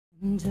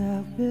And I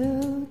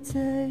will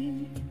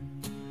take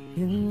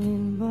you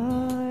in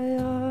my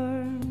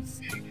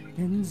arms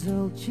and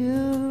hold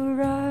you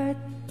right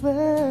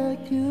where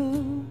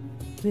you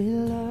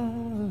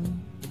belong.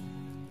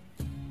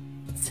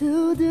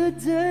 Till the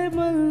day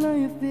my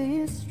life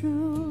is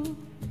through,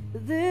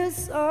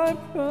 this I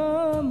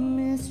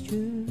promise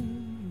you.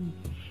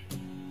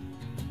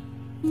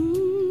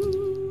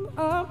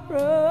 I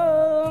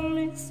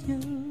promise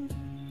you.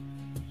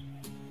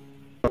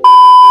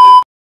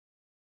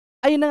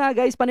 Ayun na nga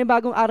guys,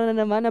 panibagong araw na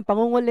naman ng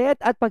pangungulit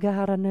at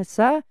paghaharana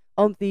sa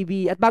Home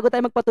TV. At bago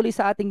tayo magpatuloy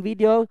sa ating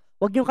video,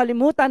 huwag niyong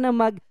kalimutan na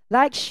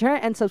mag-like, share,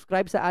 and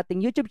subscribe sa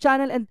ating YouTube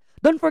channel. And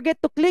don't forget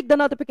to click the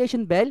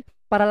notification bell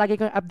para lagi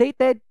kang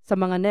updated sa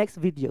mga next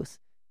videos.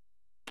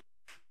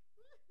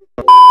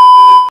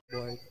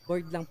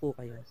 Bored lang po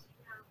kayo.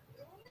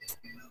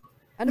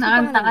 Ano po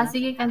Nakanta pangalan ka, niyo?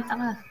 sige, kanta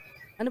ka.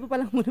 Ano po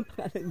palang muna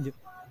pangalan niyo?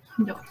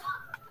 Joke.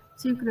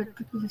 Secret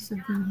ko ko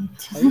sabihin.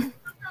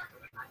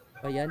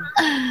 Ayan.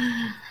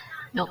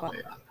 Joke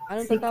lang.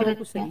 Anong tatawag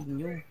ko sa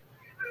inyo?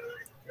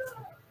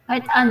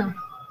 Kahit ano.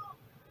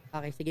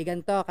 Okay, sige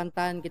ganito.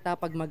 Kantahan kita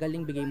pag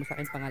magaling, bigay mo sa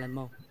akin pangalan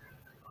mo.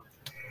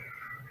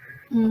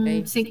 Okay?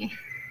 Sige.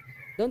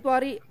 Don't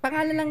worry.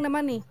 Pangalan lang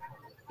naman eh.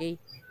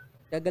 Okay?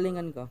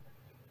 Gagalingan ko.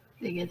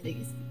 Sige,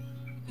 sige, sige.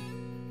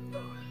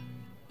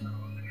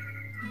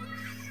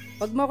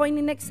 Pag mo ako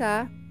ini-next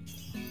ha.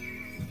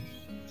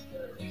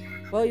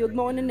 Boy, huwag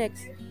mo ako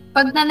ini-next.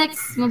 Pag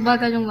na-next,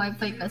 mabagal yung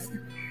wifi kasi.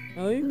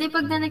 Ay? Hindi,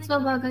 pag na-next,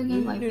 mabagal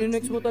yung wifi.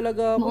 Ini-next mo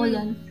talaga ako.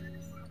 Maulan.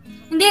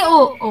 Hindi,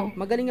 oo.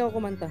 Magaling ako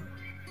kumanta.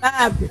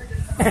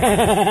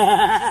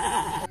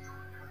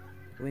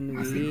 When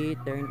we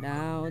turn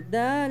out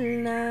the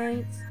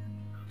lights,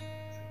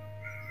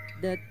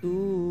 the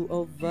two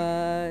of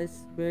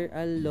us were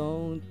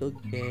alone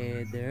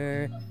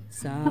together.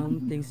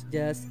 Something's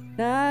just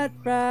not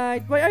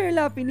right. Why are you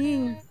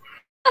laughing?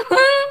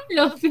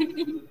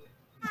 Laughing.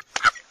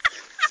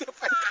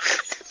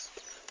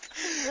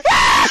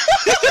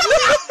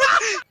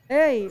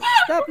 Hey,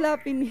 stop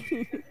laughing.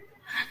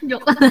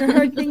 Joke. You're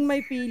hurting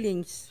my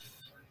feelings.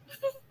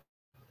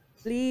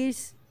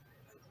 Please.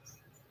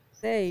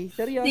 Say,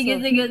 seryoso.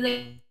 Sige, sige,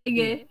 sige.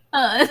 Sige,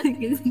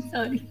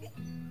 sorry.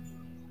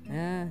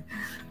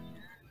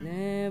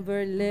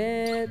 Never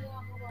let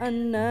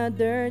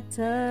another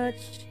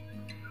touch.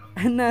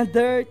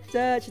 Another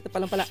touch. Ito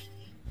palang pala.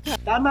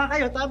 Tama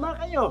kayo.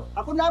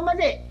 Ako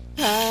naman eh.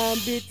 Come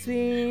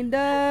between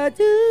the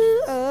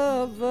two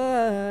of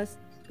us,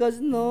 'cause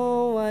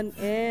no one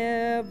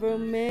ever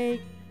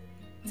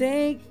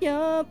take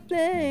your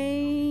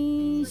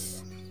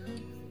place.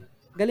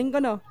 Galing ko,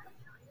 no?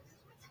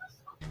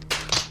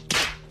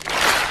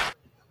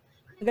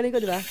 Galing ko,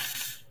 di ba?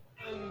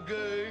 Ang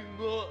galing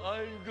mo,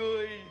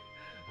 Angoy.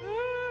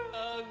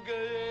 Ang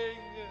galing.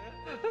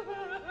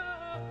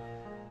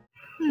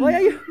 Why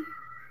are you...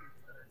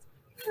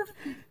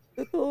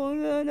 Totoo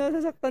nga,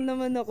 nasasaktan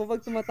naman ako pag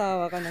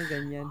tumatawa ka ng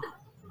ganyan.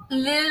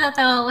 Hindi,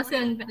 natawa ko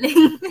siya. Ang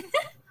galing.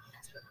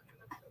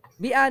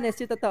 Be honest,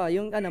 yung totoo.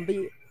 Yung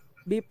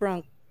be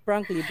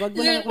frankly. Wag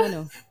mo na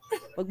ako,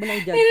 wag mo na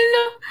i-judge.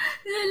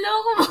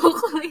 Niloloko mo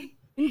ko eh.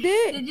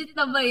 Hindi! Legit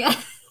na ba yan?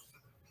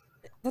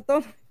 Totoo.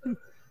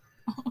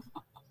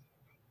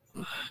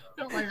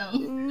 Loko lang.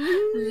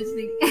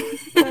 Lusig.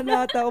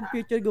 Sana ata akong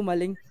future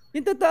gumaling.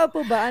 Yung totoo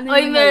po ba? Ano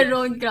Oy, yung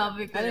meron.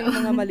 Grabe ka ano lang.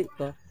 yung mga mali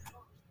ko?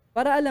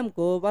 Para alam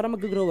ko, para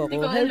mag-grow ako.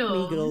 Hindi ko Help alam.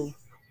 me grow.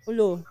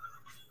 Ulo.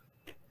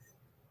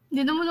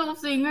 Hindi naman ako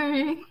singer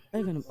eh.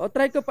 Ay, ganun. O,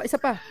 try ko pa.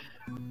 Isa pa.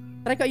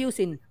 Try ko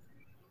ayusin.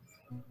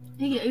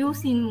 Sige,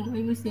 ayusin mo.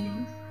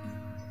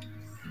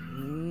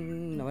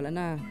 Nawala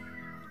na.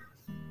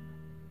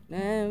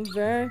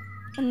 Never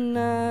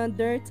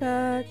another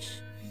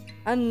touch.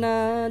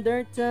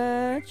 Another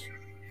touch.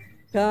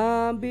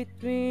 Come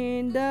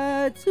between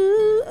the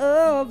two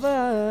of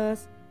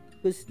us.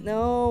 'Cause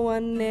no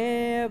one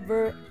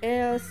ever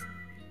else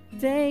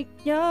take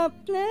your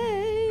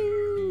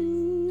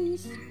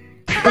place.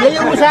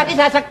 Pagaling mo sa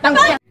akin, sasaktan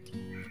ko.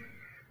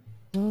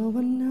 No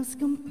one else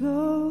comes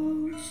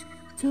close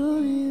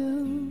to you.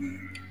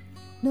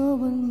 No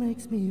one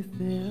makes me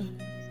feel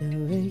the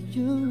way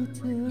you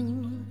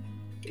do.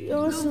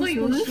 You're so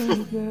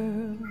special,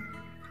 girl,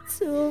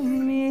 to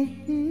me,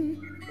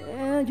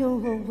 and you'll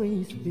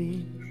always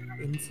be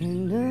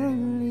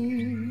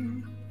internally.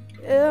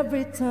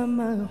 Every time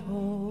I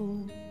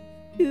hold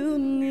you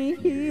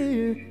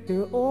near,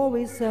 you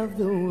always have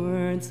the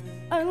words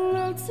I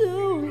love to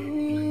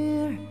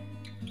hear.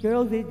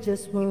 Girl, with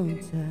just one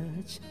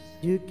touch,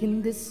 you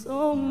can do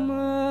so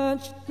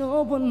much.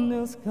 No one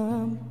else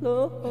come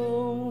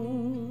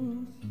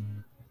close.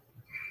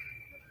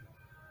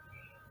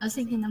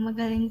 Sige na,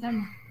 magaling ka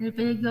na.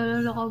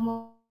 Pinagloloko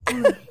mo.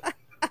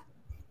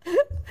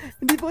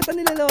 Hindi po ito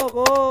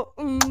nilaloko.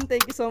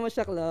 Thank you so much,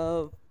 Shak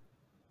Love.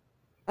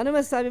 Ano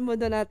masasabi mo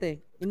doon ate?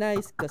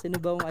 Inayos ko. Sino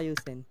ba akong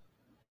ayusin?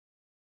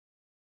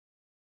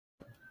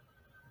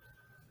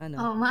 Ano?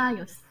 Oh,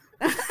 maayos.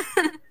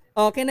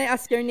 Oh, can I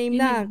ask your name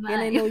na?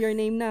 Can I know your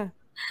name na?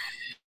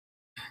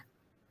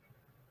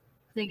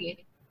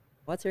 Sige.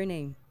 What's your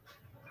name?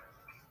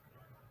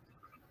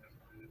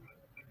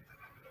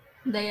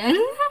 Dayan.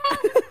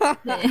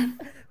 Dayan.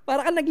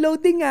 Para ka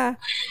nag-loading ah.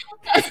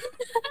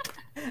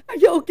 Are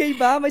you okay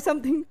ba? May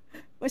something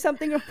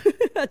wrong.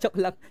 Joke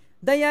lang.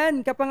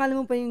 Dayan, kapangalan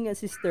mo pa yung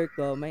sister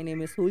ko. My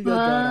name is Julio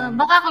Joram.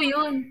 Baka ko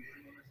yun.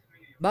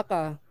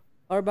 Baka.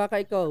 Or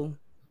baka ikaw.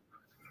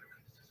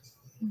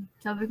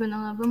 Sabi ko na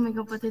nga ba, may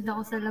kapatid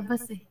ako sa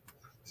labas eh.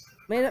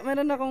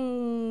 Meron akong...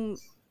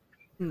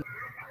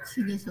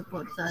 Sige,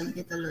 supportahan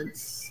kita,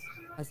 Lods.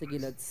 sige,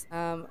 Lods.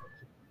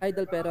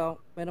 Idol,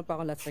 pero meron pa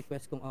akong last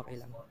request kung okay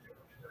lang.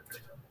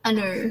 Ano?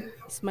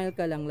 Smile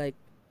ka lang like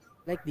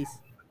this.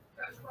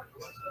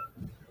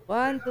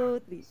 1,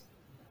 2,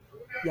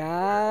 3.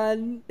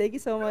 Yan. Thank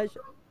you so much.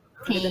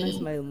 Ganda ng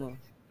smile mo.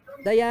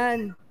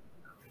 Dayan.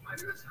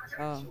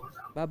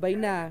 Bye-bye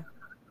na.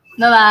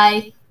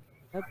 Bye-bye.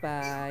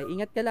 Bye-bye.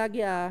 Ingat ka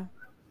lagi ah.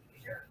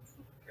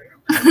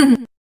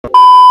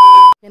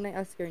 Can I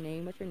ask your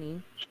name? What's your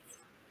name?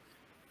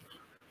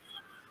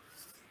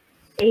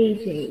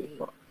 AJ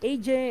po.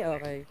 AJ,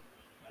 okay.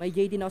 May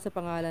J din ako sa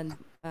pangalan.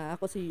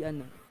 Ako si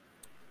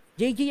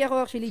JJ ako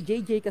actually.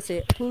 JJ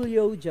kasi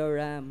Julio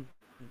Joram.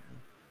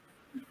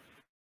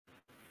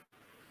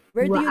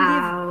 Where do you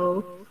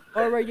live?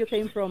 Or where you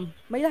came from?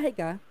 May lahi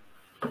ka?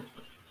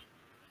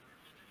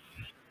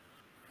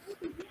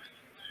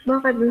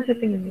 Bakit dun sa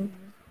tingin mo?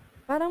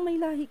 Parang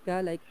may lahi ka,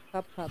 like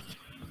half.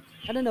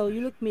 I don't know, you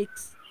look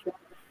mixed.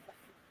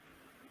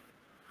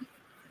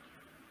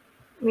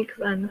 Mix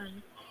ano?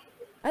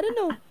 I don't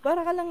know,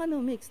 para ka lang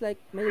mixed,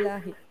 like may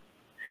lahi.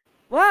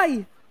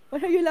 Why? Why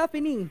are you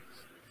laughing?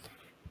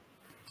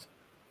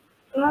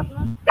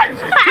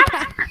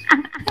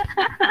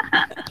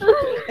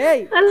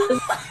 Hey!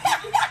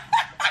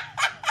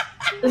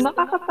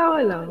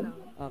 Nakakatawa lang.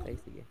 Okay,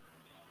 sige.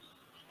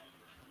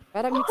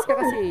 Parang mix ka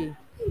kasi eh.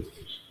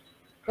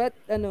 But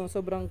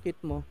sobrang cute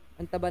mo.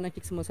 Ang taba ng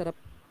chicks mo, sarap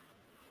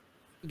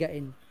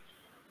igain.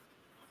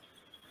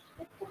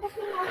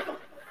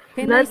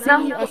 Can I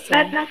sing you a Lahat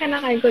song? ng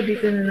kinakain ko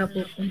dito na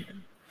napupunta.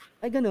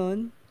 Ay,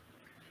 ganun?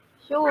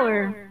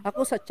 Sure.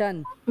 Ako sa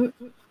chan.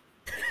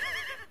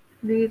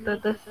 Dito,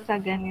 tapos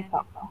sa ganito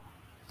ako.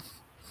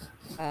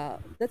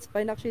 That's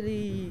fine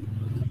actually.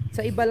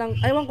 Sa iba lang,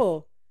 aywan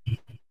ko.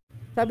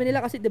 Sabi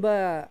nila kasi 'di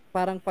ba,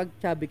 parang pag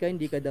chubby ka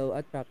hindi ka daw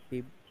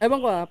attractive.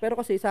 Aywan ko pero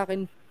kasi sa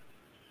akin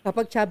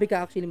kapag chubby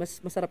ka actually mas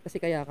masarap kasi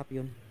kayakap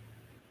 'yun.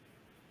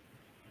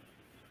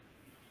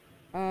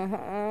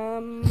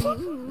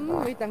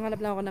 Wait lang,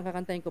 hanap lang ako ng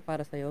kakantahin ko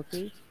para sa'yo,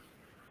 okay?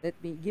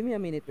 Give me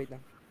a minute, wait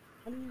lang.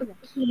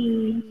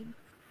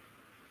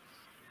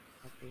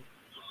 Okay.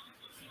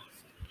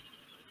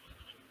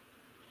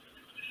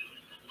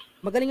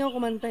 Magaling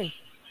ako kumanta eh.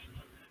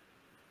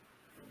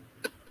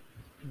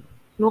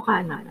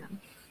 Mukha na lang.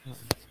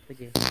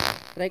 Sige.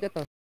 Try ko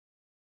to.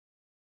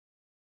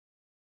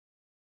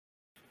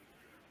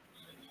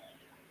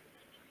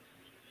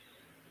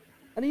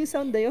 Ano yung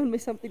sound na yun?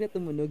 May something na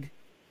tumunog.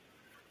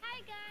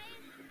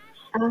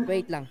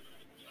 Wait lang.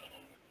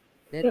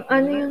 Yung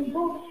ano yun?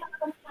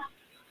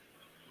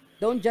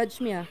 Don't judge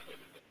me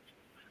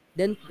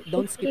Then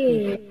don't skip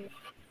me.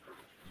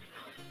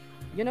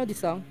 You know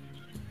this song?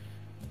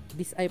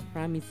 This I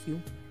Promise You.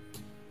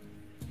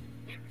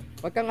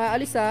 Huwag kang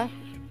aalis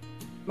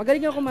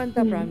Magaling ako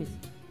kumanta, promise.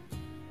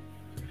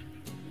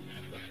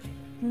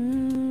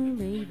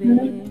 Baby.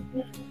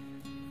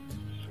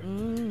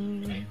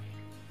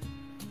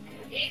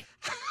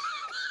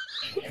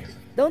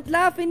 Don't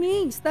laugh,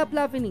 Stop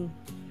laughing.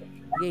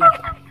 Game.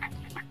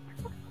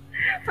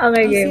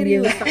 Okay, Be game.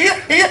 serious.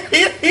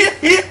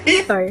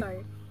 Sorry.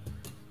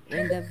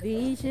 When the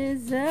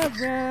visions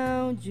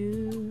around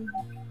you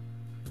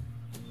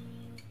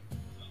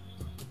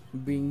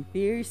bring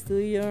tears to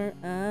your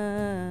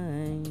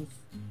eyes,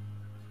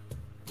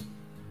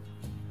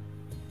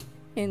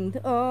 and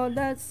all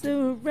that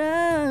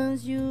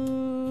surrounds you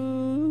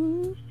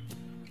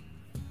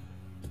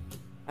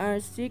are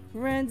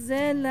secrets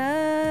and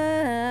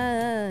lies.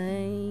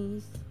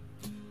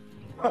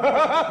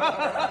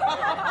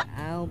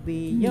 I'll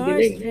be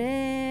your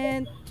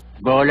strength.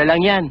 Bola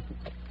lang yan.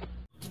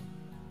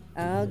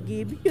 I'll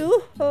give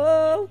you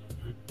hope,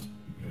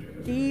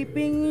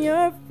 keeping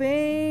your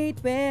faith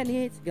when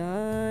it's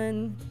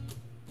gone.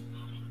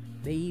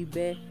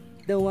 Baby,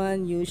 the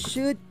one you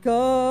should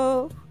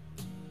call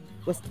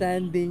was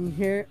standing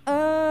here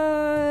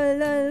all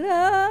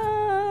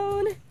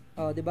alone.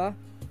 Oh, diba?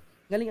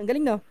 Ang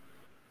galing no?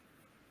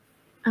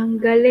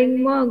 Ang galing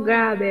mo,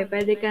 grabe.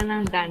 Pwede ka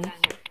ng dance.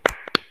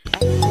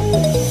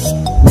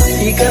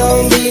 Ikaw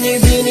ang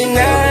binibini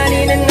na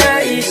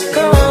ninanais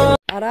ko.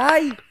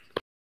 Aray!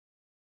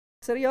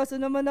 Seryoso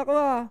naman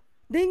ako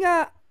Di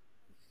nga.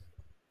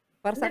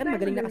 Para sa akin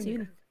magaling na kasi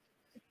yun.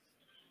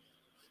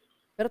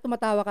 Pero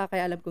tumatawa ka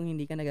kaya alam kong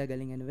hindi ka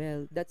nagagalingan.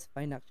 Well, that's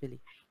fine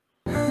actually.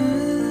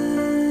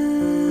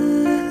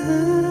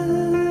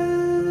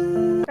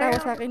 Tawa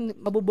sa akin,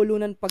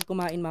 mabubulunan pag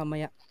kumain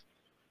mamaya.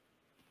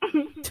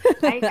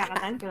 Ay,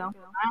 kakataan ko lang.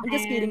 I'm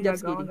just kidding,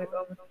 just kidding.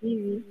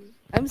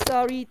 I'm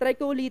sorry. Try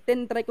ko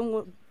ulitin. Try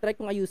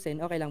kong ayusin.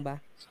 Okay lang ba?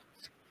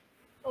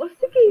 Oh,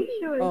 sige,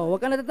 sure. Oh, wag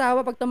ka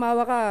natatawa pag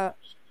tumawa ka.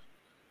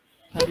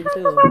 Sabi ko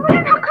sa'yo.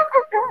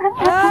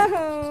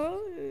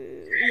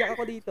 Iyak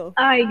ako dito.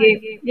 Ay,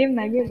 game. Game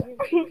na, game na.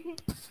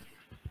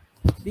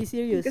 Be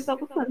serious.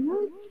 Gusto ko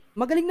sana.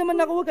 Magaling naman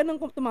ako. Wag ka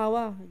nang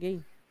tumawa. Okay.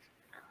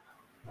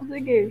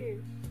 Sige.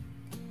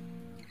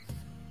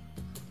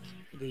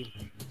 Okay.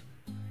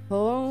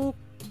 Hope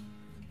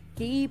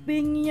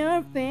keeping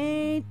your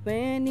faith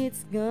when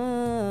it's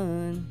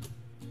gone.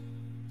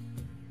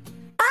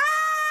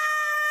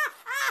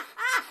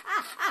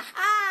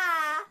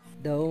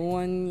 The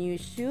one you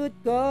should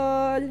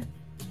call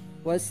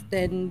was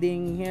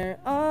standing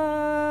here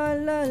all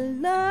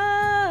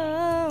alone.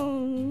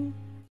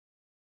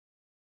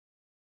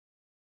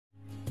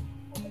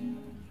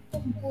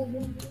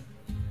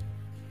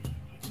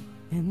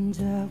 And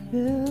I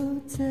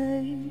will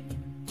take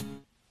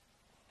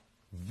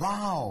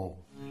Wow!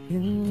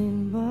 you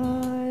in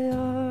my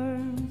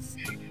arms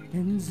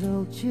and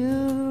hold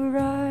you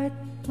right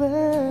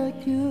where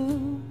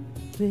you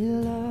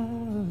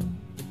belong.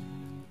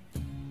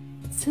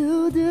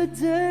 Till the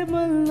day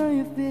my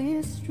life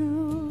is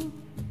through,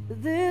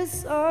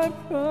 this I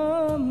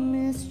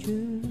promise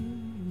you.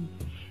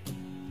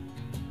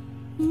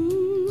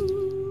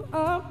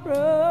 I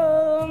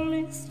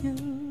promise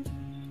you.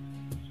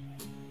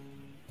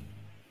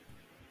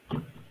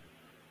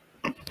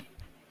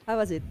 How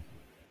was it?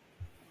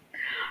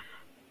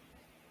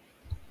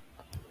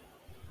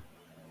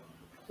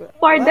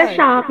 For the Why?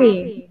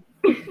 shocking.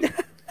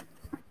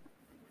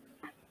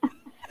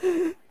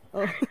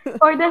 Oh.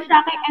 For the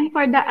shocking and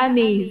for the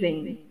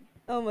amazing.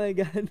 Oh my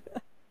God.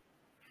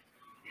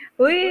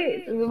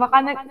 Uy, baka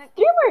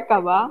nag-streamer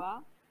ka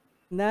ba?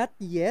 Not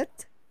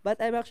yet,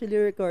 but I'm actually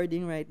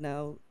recording right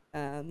now.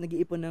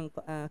 Nag-iipon ng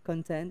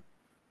content.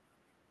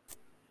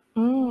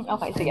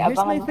 Okay, sige, Here's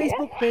abangan my mo kaya.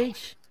 Facebook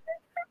page.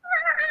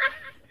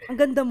 Ang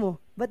ganda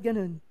mo. Ba't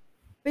ganun?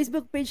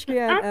 Facebook page ko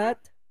yan at...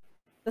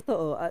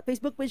 Totoo.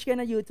 Facebook page ko yan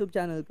na YouTube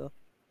channel ko.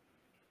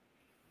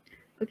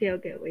 Okay,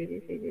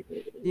 wait.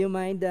 Do you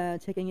mind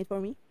checking it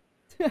for me?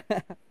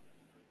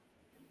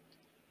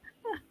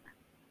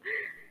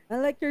 I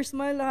like your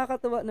smile.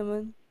 Nakakatawa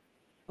naman.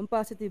 Ang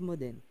positive mo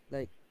din.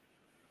 Like,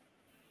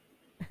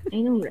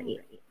 I know, right?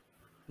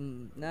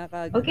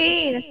 nakaka...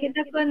 Okay,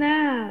 nakita ko na.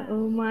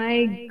 Oh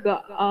my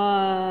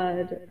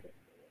God.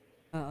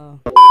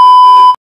 Oo.